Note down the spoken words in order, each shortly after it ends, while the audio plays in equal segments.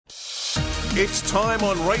It's time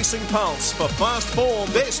on Racing Pulse for fast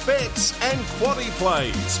form, best bets and quaddy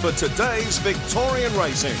plays for today's Victorian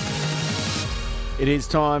racing. It is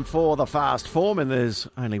time for the fast form, and there's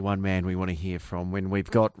only one man we want to hear from when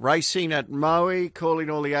we've got racing at Moe. Calling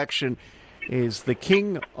all the action is the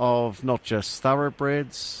king of not just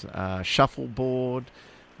thoroughbreds, shuffleboard,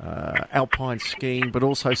 alpine skiing, but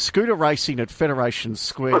also scooter racing at Federation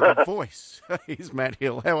Square. The voice is Matt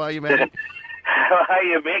Hill. How are you, Matt? How are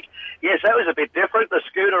you, Mick? Yes, that was a bit different. The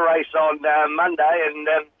scooter race on Monday, and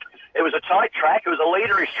it was a tight track. It was a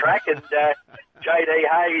leaderish track, and J.D.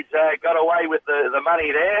 Hayes got away with the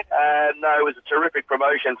money there. No, it was a terrific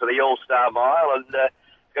promotion for the All-Star Mile, and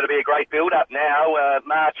it's going to be a great build-up now.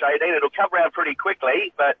 March 18, it'll come around pretty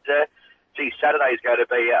quickly, but Saturday's going to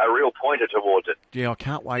be a real pointer towards it. Yeah, I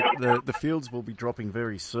can't wait. The fields will be dropping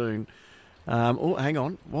very soon. Oh, hang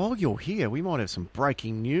on. While you're here, we might have some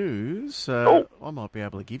breaking news. I might be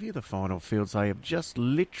able to give you the final fields. They have just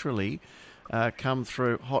literally come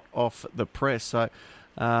through hot off the press. So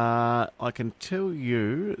I can tell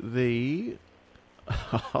you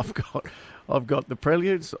I've got the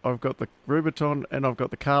Preludes, I've got the Rubiton, and I've got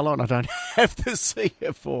the Carline. I don't have the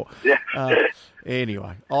CF4.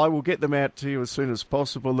 Anyway, I will get them out to you as soon as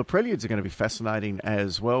possible. The Preludes are going to be fascinating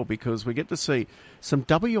as well because we get to see some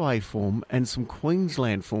WA form and some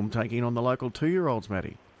Queensland form taking on the local 2-year-olds,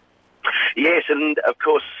 Matty. Yes, and of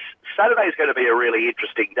course, Saturday's going to be a really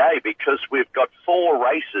interesting day because we've got 4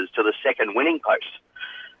 races to the second winning post.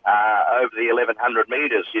 Over the 1,100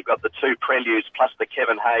 metres, you've got the 2 Preludes plus the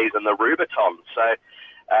Kevin Hayes and the Rubiton. So,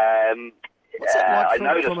 what's that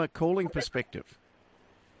like from a calling perspective?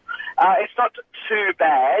 It's not too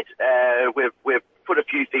bad. We've put a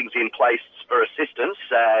few things in place for assistance.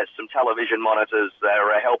 Some television monitors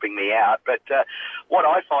are helping me out. But what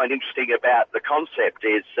I find interesting about the concept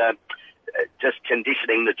is just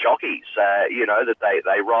conditioning the jockeys, that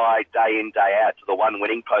they ride day in, day out to the one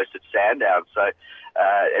winning post at Sandown. So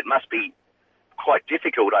it must be quite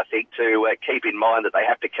difficult, I think, to keep in mind that they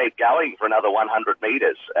have to keep going for another 100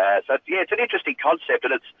 metres. So, it's an interesting concept,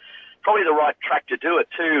 and it's probably the right track to do it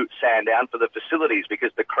to Sandown for the facilities because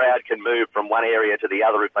the crowd can move from one area to the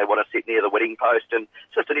other if they want to sit near the winning post. And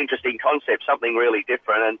it's just an interesting concept, something really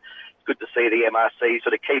different. And it's good to see the MRC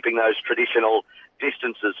sort of keeping those traditional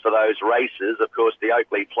distances for those races. Of course, the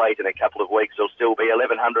Oakley Plate in a couple of weeks will still be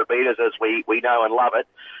 1,100 metres as we know and love it.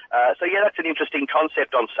 That's an interesting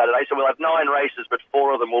concept on Saturday. So we'll have 9 races, but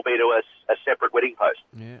 4 of them will be to a separate winning post.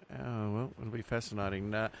 Yeah, well, it'll be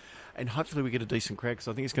fascinating. And hopefully we get a decent crowd because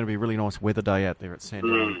I think it's going to be a really nice weather day out there at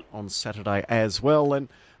Sandown on Saturday as well. And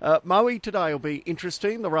Moe today will be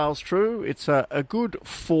interesting. The rail's true. It's a good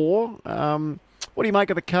 4. What do you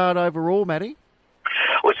make of the card overall, Matty?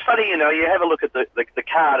 Well, it's funny, you have a look at the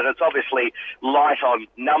card, and it's obviously light on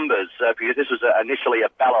numbers because this was initially a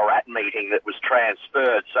Ballarat meeting that was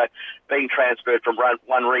transferred. So being transferred from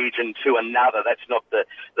one region to another, that's not the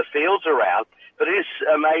fields around. But it is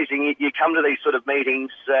amazing. You come to these sort of meetings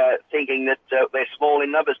thinking that they're small in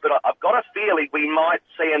numbers, but I've got a feeling we might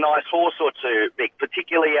see a nice horse or two, Mick,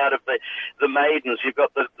 particularly out of the maidens. You've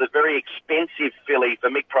got the very expensive filly for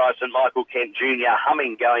Mick Price and Michael Kent Jr.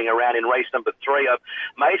 Humming going around in race number 3. I've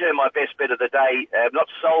made her my best bet of the day, not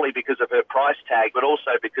solely because of her price tag, but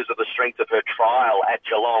also because of the strength of her trial at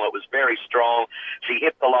Geelong. It was very strong. She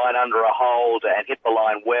hit the line under a hold and hit the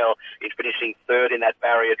line well in finishing 3rd in that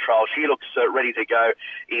barrier trial. She looks ready to go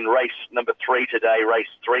in race number 3 today, race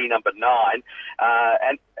 3, number 9.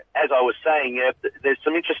 And as I was saying, there's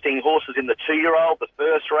some interesting horses in the 2-year-old. The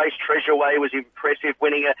first race, Treasure Way, was impressive,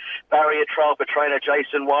 winning a barrier trial for trainer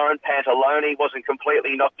Jason Warren. Pantalone wasn't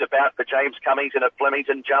completely knocked about for James Cummings in a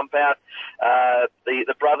Flemington jump out.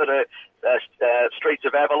 The brother to Streets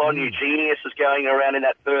of Avalon, Eugenius, is going around in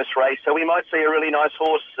that first race. So we might see a really nice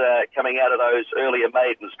horse coming out of those earlier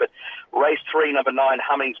maidens. But race 3, number 9,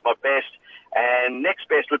 Humming's my best. And next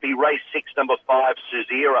best would be race 6, number 5,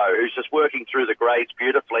 Suzero, who's just working through the grades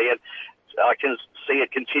beautifully. And I can see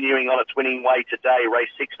it continuing on its winning way today. Race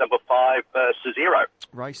 6, number 5, Suzero.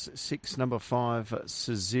 Race 6, number 5,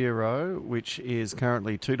 Suzero, which is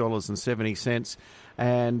currently $2.70.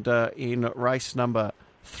 And in race number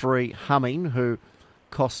 3, Humming, who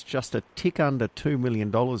cost just a tick under $2 million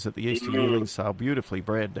at the Easter Yearling sale, beautifully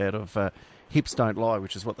bred out of Hips Don't Lie,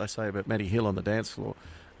 which is what they say about Matty Hill on the dance floor.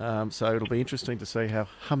 So it'll be interesting to see how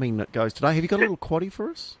Humming goes today. Have you got a little quaddie for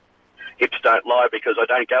us? Hips don't lie because I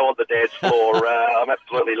don't go on the dance floor. I'm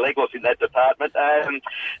absolutely legless in that department.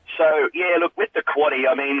 Look, with the quaddie,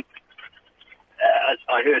 I mean,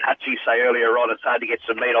 I heard Hutchie say earlier on it's hard to get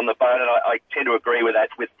some meat on the bone, and I tend to agree with that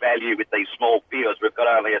with value with these small fields. We've got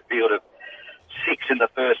only a field of 6 in the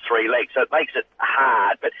first 3 legs, so it makes it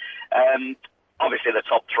hard. But obviously the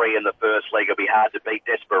top 3 in the first leg will be hard to beat.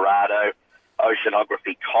 Desperado,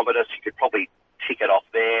 Oceanography, Commodus, you could probably tick it off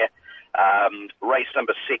there. Race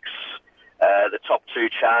number 6, the top 2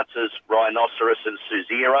 chances, Rhinoceros and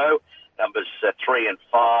Suzero, numbers 3 and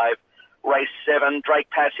 5. Race 7, Drake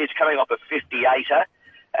Passage, coming off a 58er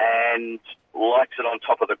and likes it on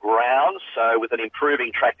top of the ground. So with an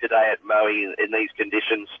improving track today at Moe in these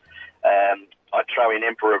conditions, I'd throw in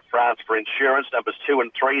Emperor of France for insurance, numbers 2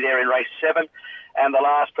 and 3 there in race 7. And the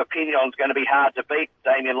last, Papillon's going to be hard to beat.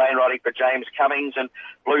 Damien Lane riding for James Cummings, and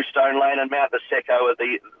Bluestone Lane and Mount Niseko are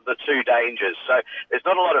the 2 dangers. So there's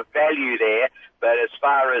not a lot of value there, but as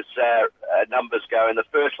far as numbers go, in the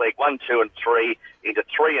first leg, 1, 2 and 3, into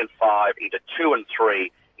 3 and 5, into 2 and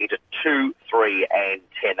 3, into 2, 3 and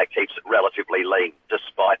 10. That keeps it relatively lean,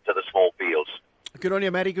 despite the small fields. Good on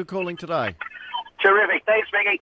you, Matty. Good calling today. Terrific. Thanks, Mickey.